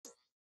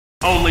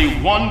Only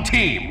one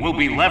team will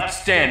be left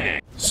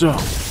standing. So,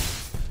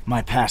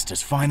 my past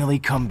has finally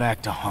come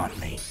back to haunt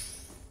me.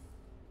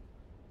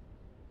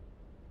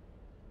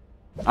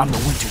 I'm the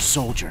Winter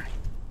Soldier.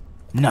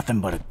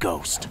 Nothing but a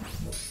ghost.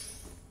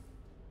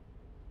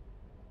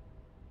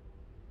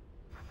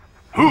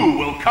 Who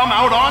will come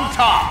out on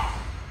top?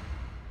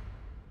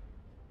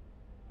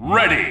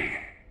 Ready.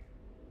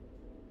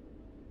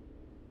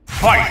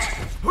 Fight!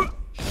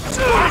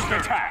 First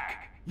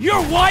attack!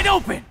 You're wide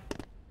open!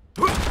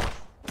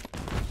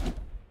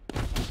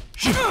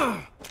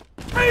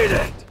 Beat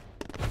it!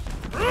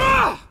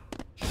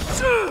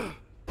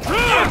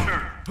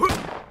 Counter!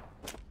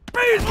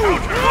 Beat it!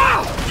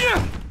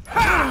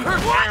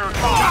 Air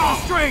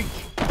combo! Strength!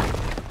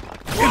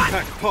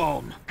 Impact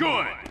palm!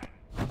 Good!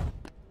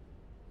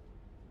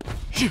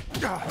 Eat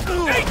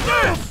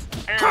this!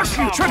 Air Crush you,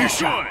 combo! trigger Good.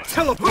 shot!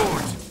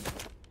 Teleport!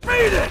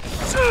 Beat it!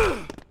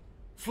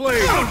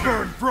 Flame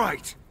burn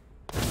bright!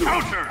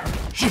 Counter!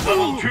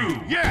 Level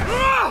 2, yes!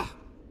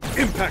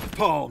 Impact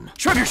palm!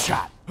 Trigger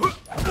shot!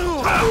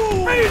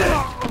 Beat it!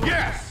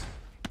 Yes!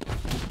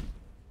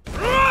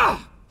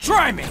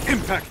 Try me!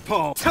 Impact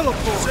palm!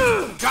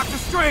 Teleport! Doctor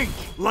Strange!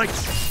 Light!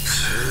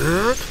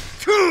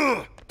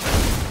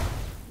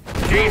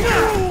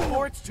 Danger!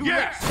 Or it's too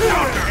Yes!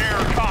 Counter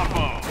air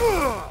combo!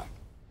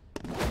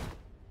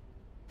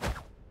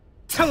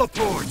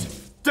 Teleport!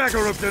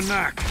 Dagger of the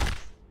Knack!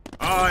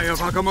 Eye of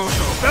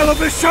Agamotto! Bella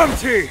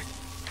Vishanti!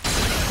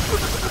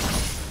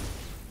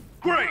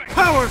 Great!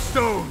 Power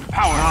Stone!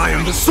 Power I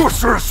am the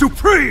Sorcerer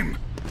Supreme!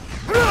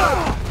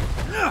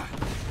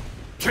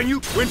 Can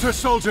you... Winter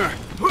Soldier!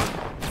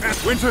 And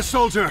Winter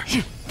Soldier!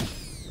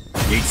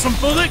 Need some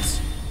bullets?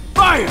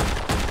 Fire!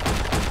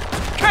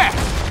 Catch!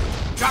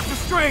 Doctor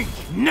Strange!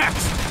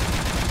 Next!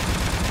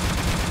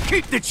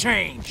 Keep the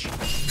change!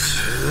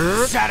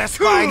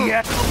 Satisfied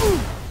yet?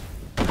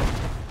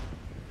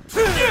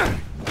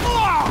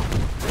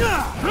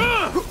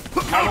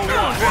 Level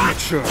 1!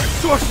 Amateur!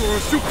 Sorcerer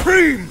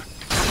Supreme!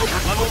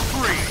 Level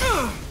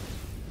 3!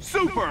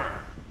 Super!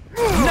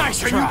 Nice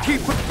Can try! you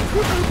keep...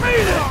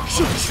 Beat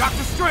it!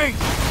 Doctor Strange!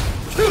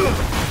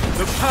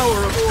 The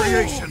power of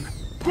creation!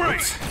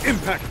 Great!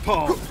 Impact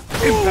palm!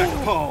 Impact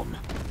palm!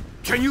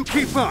 Can you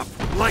keep up?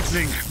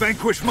 Lightning,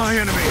 vanquish my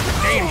enemy!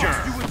 Danger!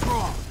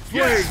 Flames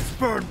Yes.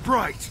 burn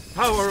bright!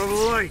 Power of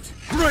light!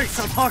 Grace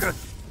of Haggard!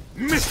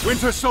 Miss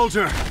Winter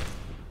Soldier!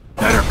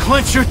 Better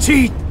clench your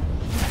teeth!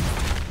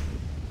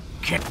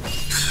 Can't...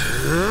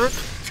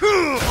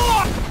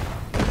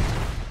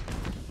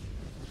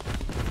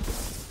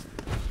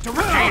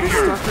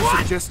 Danger! Doctor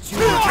suggests you...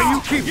 Can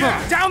you keep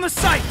up? Down the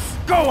sights!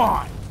 Go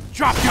on!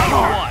 Drop your Level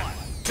guard! 1!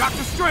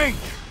 Doctor Strange!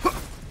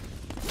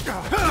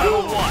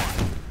 Level 1!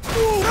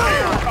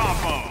 Air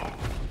combo!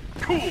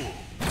 Cool!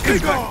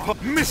 Impact palm!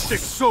 Mystic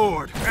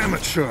sword!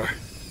 Amateur!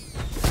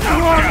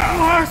 Knockdown!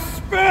 More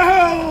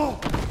spell!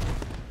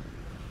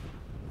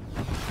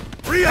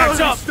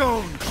 Reality up.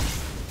 Stone!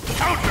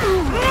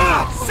 Counter!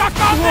 Suck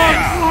on this!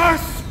 More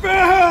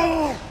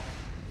spell!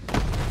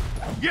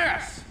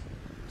 Yes!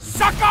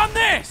 Suck on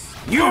this!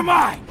 You're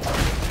mine!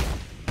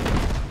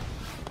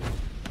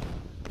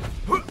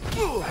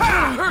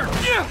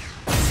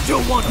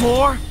 Still want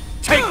more?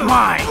 Take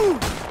mine!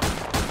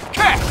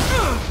 Catch!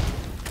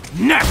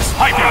 Next!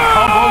 Piping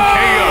combo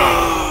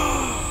KO!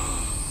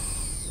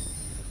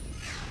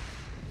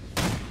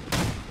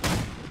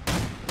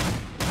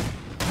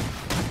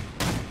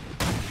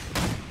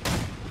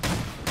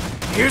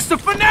 Here's the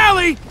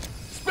finale!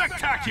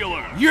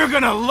 Spectacular! You're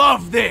gonna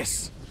love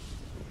this!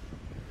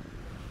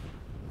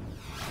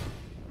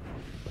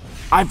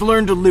 I've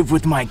learned to live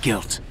with my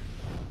guilt.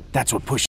 That's what pushed